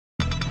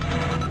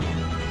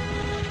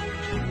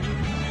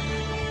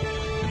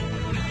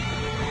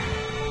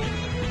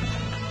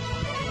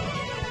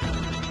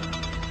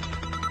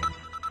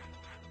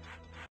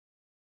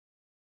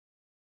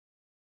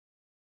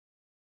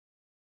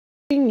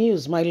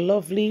News, my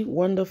lovely,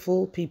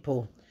 wonderful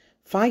people.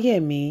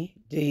 Fayemi,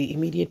 the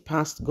immediate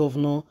past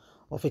governor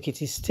of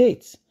Ekiti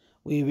State,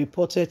 we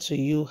reported to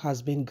you,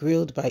 has been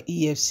grilled by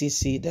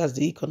EFCC, that's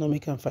the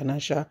Economic and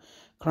Financial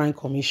Crime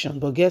Commission.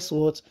 But guess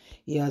what?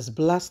 He has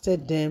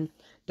blasted them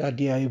that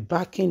they are a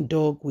backing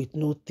dog with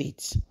no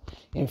teeth.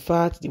 In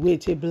fact, the way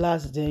they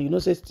blast them,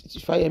 say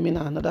Fayemi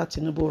na another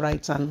Tinubu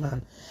right-hand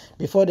man.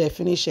 Before they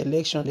finish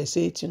election, they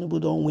say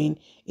Tinubu don't win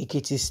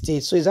Ekiti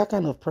State. So he's that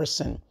kind of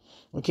person.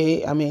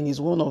 Okay, I mean, he's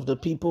one of the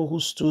people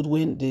who stood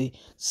when the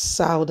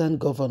southern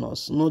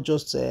governors, not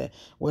just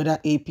whether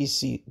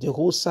APC, the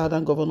whole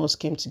southern governors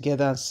came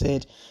together and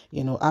said,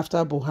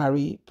 after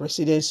Buhari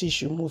presidency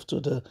should move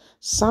to the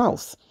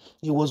south.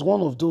 He was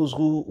one of those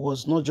who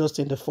was not just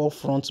in the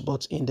forefront,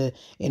 but in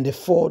the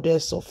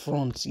furthest of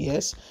front.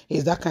 Yes,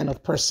 he's that kind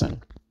of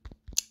person.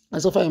 And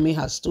so Fayemi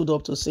has stood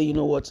up to say, you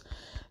know what,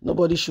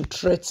 nobody should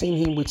threaten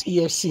him with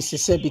EFCC,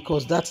 said,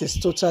 because that is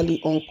totally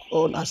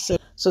unacceptable.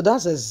 So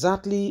that's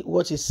exactly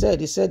what he said.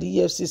 He said the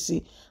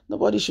EFCC,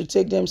 nobody should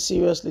take them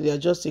seriously. They are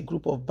just a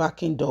group of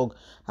backing dog.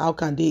 How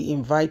can they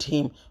invite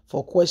him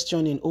for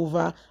questioning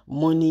over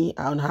money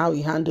and how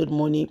he handled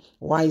money?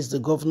 Why he was the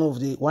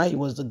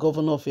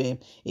governor of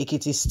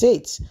Ekiti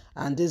State?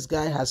 And this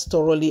guy has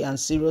thoroughly and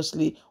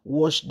seriously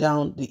washed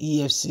down the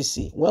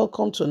EFCC.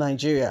 Welcome to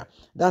Nigeria.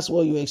 That's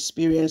what you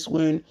experience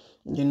when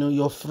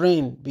your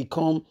friend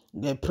become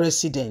the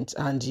president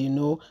and you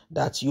know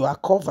that you are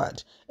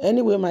covered.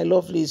 Anyway, my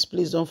lovelies,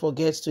 please don't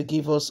forget to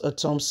give us a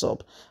thumbs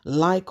up,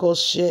 like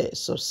us, share,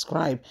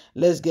 subscribe.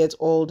 Let's get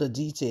all the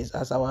details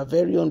as our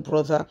very own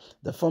brother,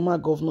 the former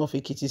governor of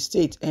Ekiti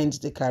State, ends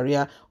the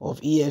career of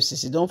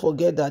EFCC. Don't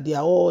forget that they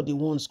are all the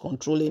ones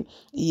controlling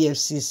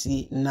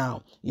EFCC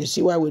now. You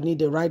see why we need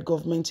the right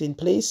government in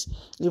place?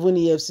 Even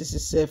EFCC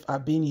self are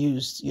being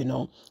used,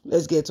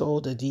 Let's get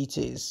all the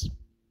details.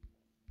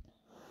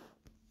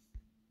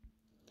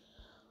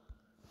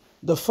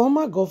 The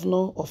former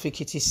governor of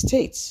Ekiti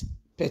State,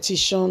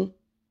 Petition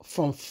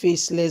from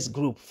Faceless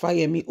Group,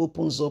 Fayemi,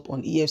 opens up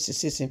on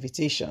EFCC's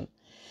invitation.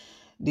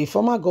 The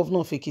former governor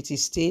of Ekiti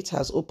State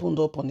has opened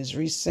up on his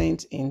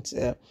recent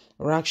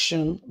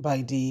interaction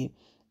by the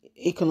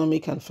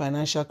Economic and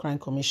Financial Crime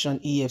Commission,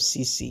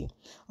 EFCC.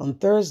 On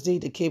Thursday,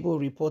 the cable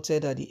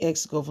reported that the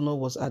ex-governor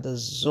was at the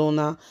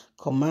zonal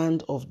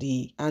command of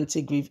the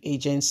anti-grief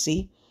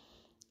agency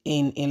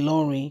in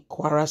Ilorin,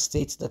 Kwara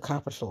State, the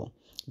capital.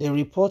 The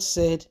report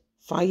said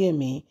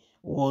Fayemi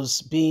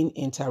was being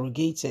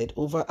interrogated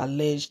over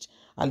alleged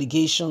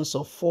allegations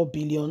of 4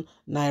 billion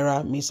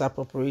naira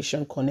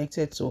misappropriation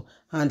connected to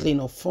handling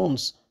of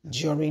funds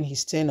during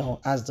his tenure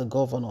as the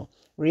governor.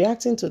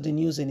 Reacting to the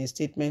news in a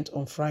statement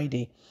on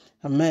Friday,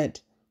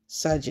 Ahmed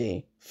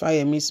Sajay,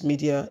 Fayemi's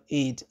media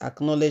aide,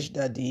 acknowledged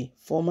that the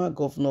former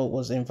governor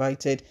was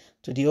invited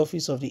to the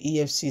office of the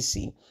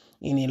EFCC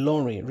in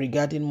Ilorin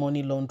regarding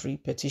money laundering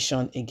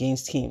petition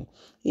against him.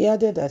 He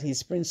added that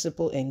his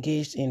principal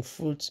engaged in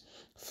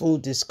fruitful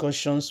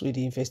discussions with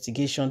the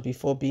investigation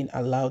before being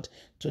allowed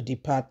to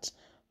depart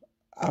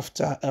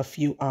after a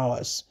few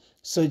hours.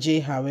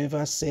 Soji,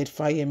 however, said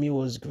Fayemi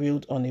was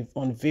grilled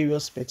on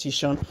various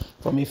petitions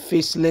from a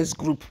faceless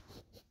group.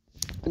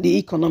 The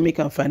Economic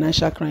and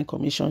Financial Crime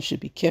Commission should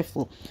be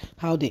careful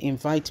how they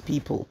invite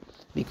people,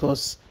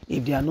 because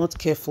if they are not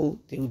careful,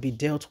 they will be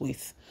dealt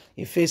with.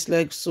 A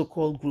faceless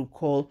so-called group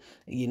called,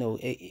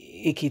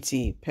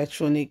 Ekiti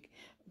Petronic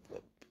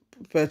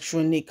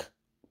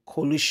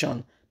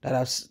Coalition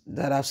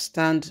that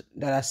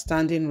are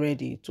standing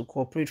ready to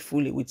cooperate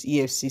fully with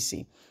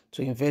EFCC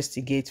to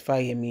investigate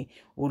Fayemi,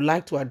 would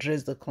like to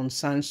address the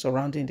concerns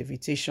surrounding the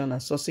invitation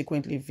and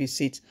subsequently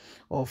visit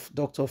of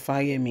Dr.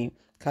 Fayemi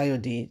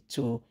Kayode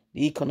to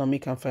the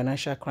Economic and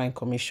Financial Crime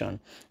Commission.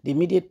 The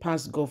immediate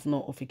past governor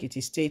of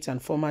Ekiti State and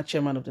former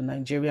chairman of the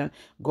Nigerian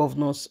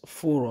Governors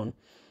Forum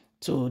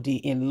to the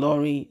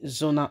Ilorin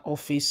Zonal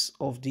Office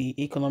of the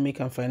Economic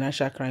and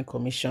Financial Crime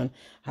Commission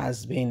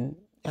has been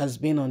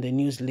on the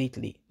news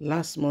lately.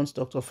 Last month,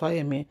 Dr.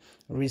 Fayemi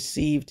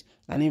received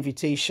an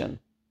invitation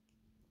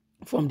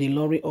from the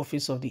Ilorin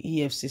office of the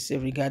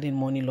EFCC regarding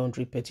money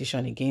laundering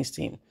petition against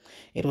him.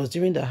 It was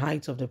during the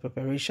height of the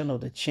preparation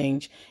of the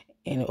change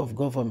of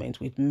government,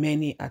 with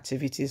many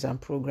activities and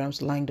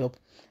programs lined up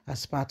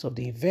as part of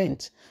the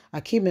event.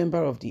 A key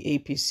member of the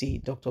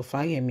APC, Dr.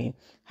 Fayemi,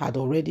 had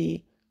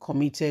already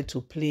committed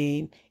to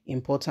playing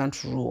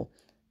important role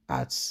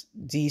at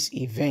this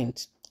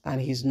event, and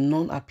his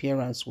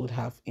non-appearance would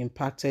have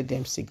impacted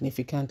them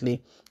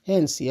significantly.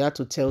 Hence, he had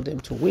to tell them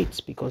to wait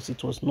because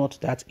it was not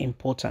that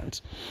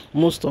important.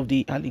 Most of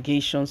the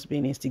allegations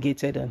being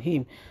instigated on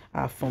him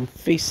are from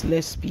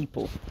faceless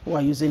people who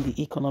are using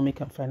the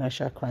Economic and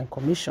Financial Crime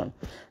Commission.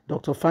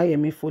 Dr.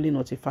 Fayemi fully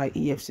notified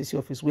EFCC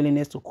of his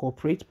willingness to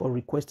cooperate, but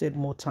requested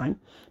more time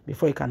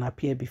before he can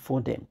appear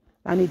before them.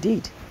 And he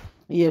did.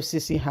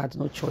 EFCC had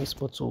no choice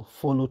but to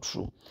follow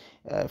through.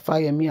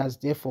 Fayemi has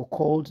therefore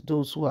called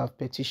those who have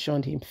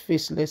petitioned him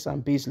faceless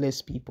and baseless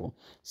people,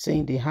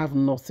 saying they have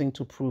nothing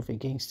to prove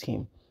against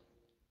him.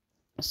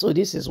 So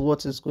this is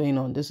what is going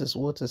on. This is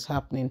what is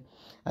happening,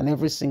 and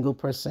every single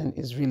person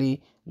is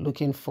really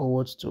looking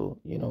forward to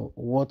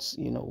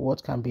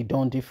what can be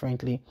done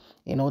differently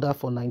in order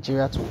for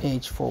Nigeria to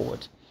edge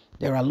forward.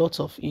 There are lots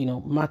of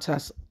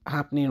matters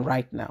happening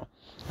right now,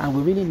 and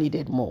we really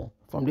needed more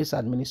from this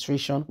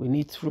administration. We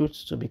need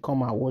truth to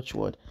become our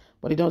watchword,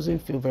 but it doesn't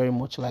feel very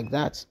much like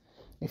that.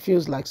 It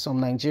feels like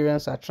some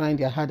Nigerians are trying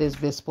their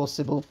hardest best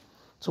possible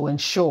to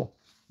ensure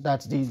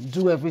that they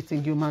do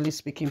everything humanly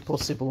speaking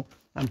possible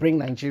and bring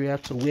Nigeria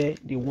to where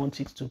they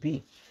want it to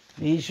be.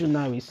 The issue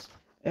now is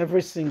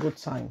every single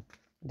time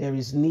there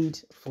is need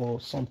for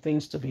some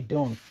things to be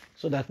done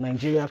so that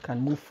Nigeria can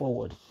move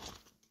forward.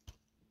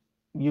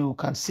 You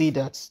can see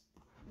that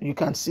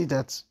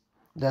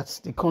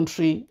the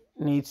country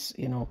needs,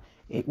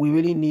 we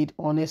really need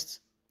honest,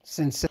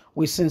 sincere.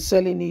 We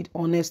sincerely need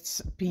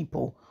honest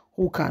people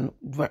who can,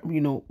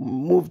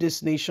 move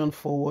this nation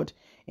forward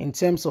in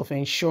terms of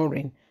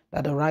ensuring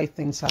that the right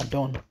things are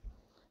done,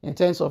 in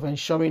terms of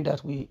ensuring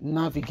that we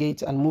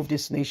navigate and move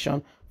this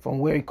nation from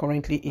where it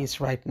currently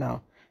is right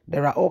now.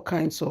 There are all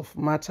kinds of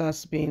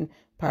matters being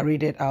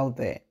paraded out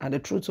there, and the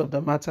truth of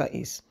the matter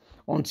is,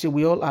 until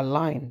we all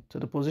align to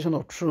the position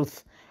of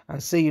truth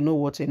and say, you know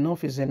what,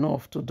 enough is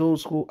enough to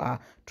those who are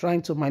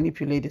trying to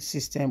manipulate the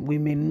system, we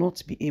may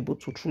not be able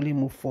to truly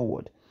move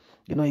forward.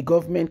 A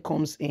government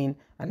comes in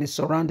and is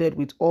surrounded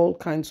with all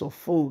kinds of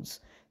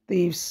fools,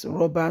 thieves,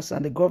 robbers,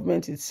 and the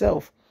government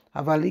itself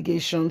have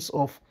allegations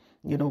of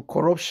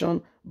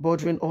corruption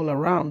bordering all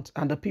around,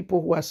 and the people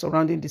who are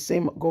surrounding the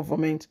same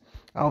government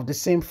are of the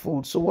same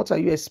fold. So what are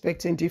you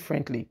expecting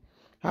differently?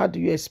 How do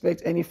you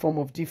expect any form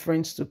of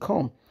difference to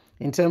come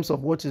in terms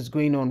of what is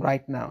going on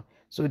right now?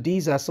 So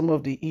these are some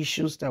of the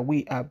issues that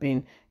we have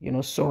been,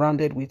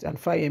 surrounded with. And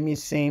Fayemi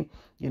is saying,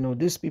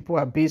 these people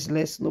are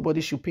baseless. Nobody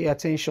should pay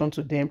attention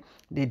to them.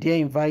 They dare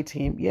invite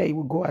him. Yeah, he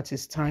will go at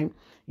his time,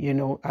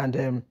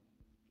 and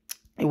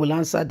he will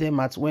answer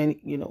them at when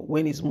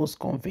it's most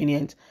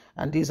convenient.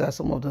 And these are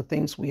some of the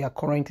things we are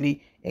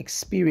currently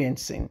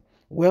experiencing.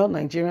 Well,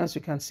 Nigerians, you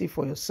can see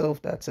for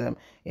yourself that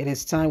it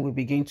is time we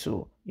begin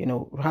to,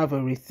 have a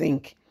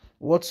rethink.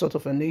 What sort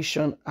of a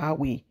nation are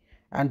we?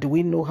 And do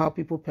we know how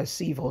people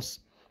perceive us?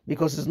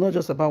 Because it's not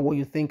just about what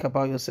you think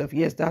about yourself.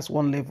 Yes, that's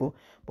one level.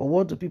 But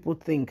what do people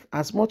think?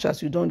 As much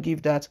as you don't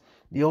give that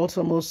the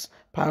utmost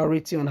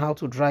priority on how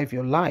to drive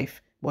your life,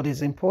 but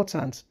it's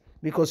important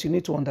because you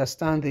need to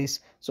understand this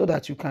so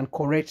that you can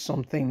correct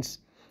some things.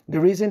 The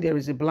reason there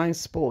is a blind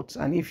spot,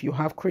 and if you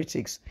have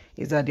critics,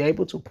 is that they're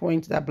able to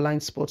point that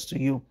blind spot to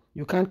you.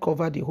 You can't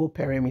cover the whole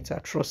perimeter,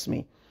 trust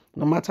me,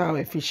 no matter how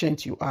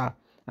efficient you are.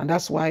 And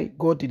that's why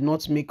God did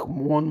not make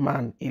one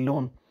man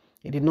alone.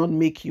 He did not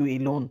make you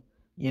alone.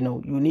 You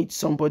need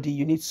somebody,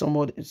 you need some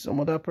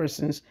other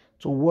persons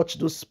to watch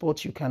those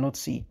spots you cannot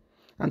see.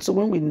 And so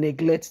when we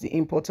neglect the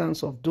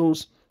importance of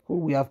those who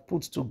we have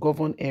put to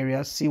govern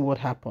areas, see what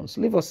happens.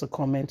 Leave us a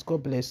comment.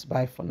 God bless.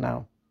 Bye for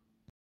now.